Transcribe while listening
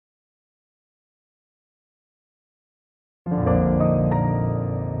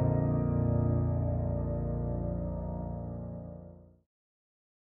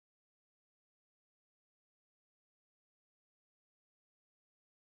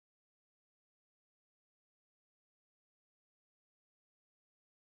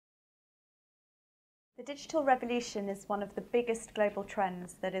The digital revolution is one of the biggest global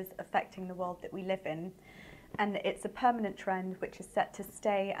trends that is affecting the world that we live in. And it's a permanent trend which is set to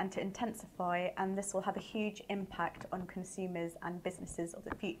stay and to intensify, and this will have a huge impact on consumers and businesses of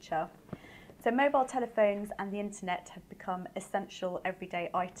the future. So mobile telephones and the internet have become essential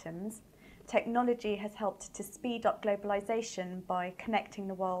everyday items. Technology has helped to speed up globalization by connecting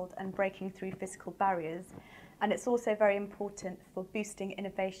the world and breaking through physical barriers. And it's also very important for boosting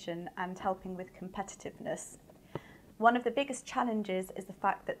innovation and helping with competitiveness. One of the biggest challenges is the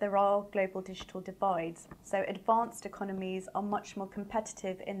fact that there are global digital divides. So advanced economies are much more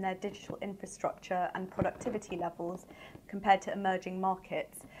competitive in their digital infrastructure and productivity levels compared to emerging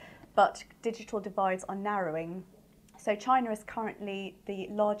markets. But digital divides are narrowing. So China is currently the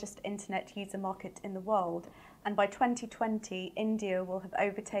largest internet user market in the world, and by 2020 India will have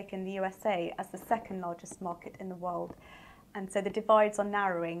overtaken the USA as the second largest market in the world. And so the divides are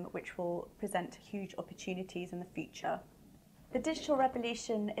narrowing, which will present huge opportunities in the future. The digital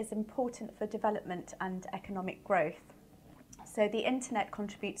revolution is important for development and economic growth. So the internet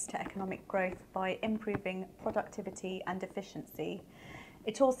contributes to economic growth by improving productivity and efficiency.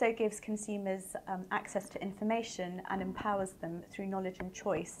 It also gives consumers access to information and empowers them through knowledge and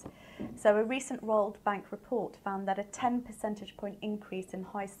choice. So a recent World Bank report found that a 10 percentage point increase in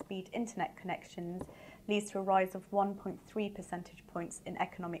high-speed internet connections leads to a rise of 1.3 percentage points in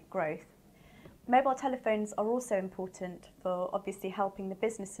economic growth. Mobile telephones are also important for obviously helping the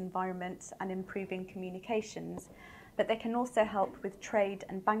business environment and improving communications, but they can also help with trade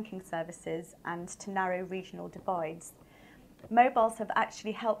and banking services and to narrow regional divides. Mobiles have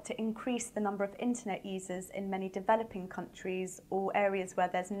actually helped to increase the number of internet users in many developing countries or areas where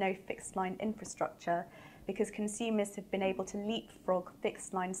there's no fixed line infrastructure, because consumers have been able to leapfrog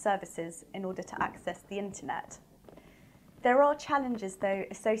fixed line services in order to access the internet. There are challenges though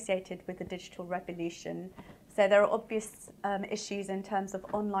associated with the digital revolution. So there are obvious issues in terms of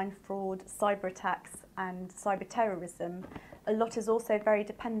online fraud, cyber attacks and cyber terrorism. A lot is also very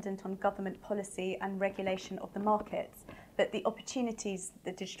dependent on government policy and regulation of the markets, but the opportunities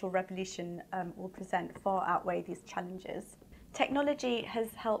the digital revolution will present far outweigh these challenges. Technology has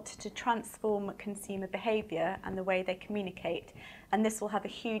helped to transform consumer behaviour and the way they communicate, and this will have a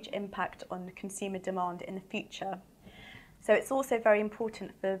huge impact on consumer demand in the future. So it's also very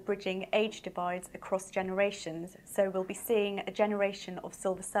important for bridging age divides across generations, so we'll be seeing a generation of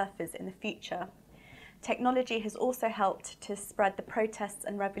silver surfers in the future. Technology has also helped to spread the protests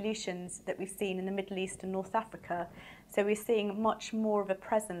and revolutions that we've seen in the Middle East and North Africa, so we're seeing much more of a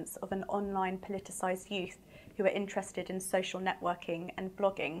presence of an online politicised youth who are interested in social networking and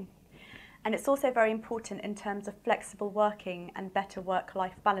blogging. And it's also very important in terms of flexible working and better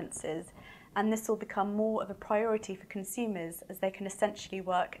work-life balances, and this will become more of a priority for consumers as they can essentially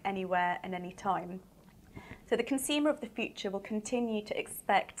work anywhere and any time. So the consumer of the future will continue to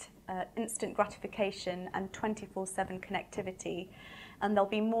expect instant gratification and 24/7 connectivity, and they'll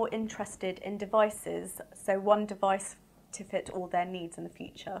be more interested in devices, so one device to fit all their needs in the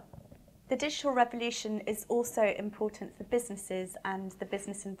future. The digital revolution is also important for businesses and the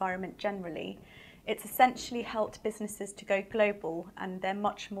business environment generally. It's essentially helped businesses to go global, and they're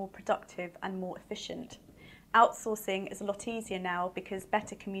much more productive and more efficient. Outsourcing is a lot easier now because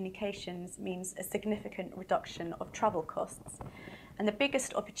better communications means a significant reduction of travel costs. And the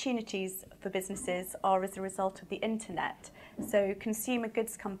biggest opportunities for businesses are as a result of the internet. So consumer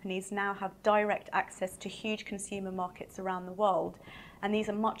goods companies now have direct access to huge consumer markets around the world, and these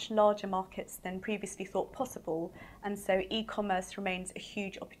are much larger markets than previously thought possible, and so e-commerce remains a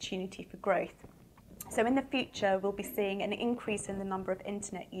huge opportunity for growth. So in the future, we'll be seeing an increase in the number of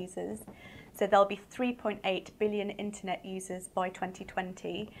internet users. So there'll be 3.8 billion internet users by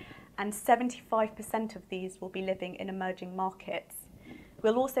 2020, and 75% of these will be living in emerging markets.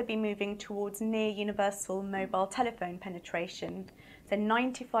 We'll also be moving towards near universal mobile telephone penetration. So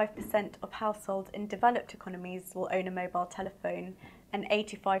 95% of households in developed economies will own a mobile telephone, and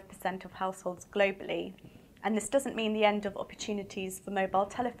 85% of households globally. And this doesn't mean the end of opportunities for mobile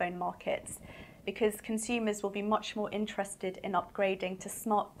telephone markets, because consumers will be much more interested in upgrading to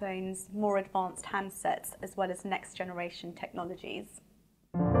smartphones, more advanced handsets, as well as next generation technologies.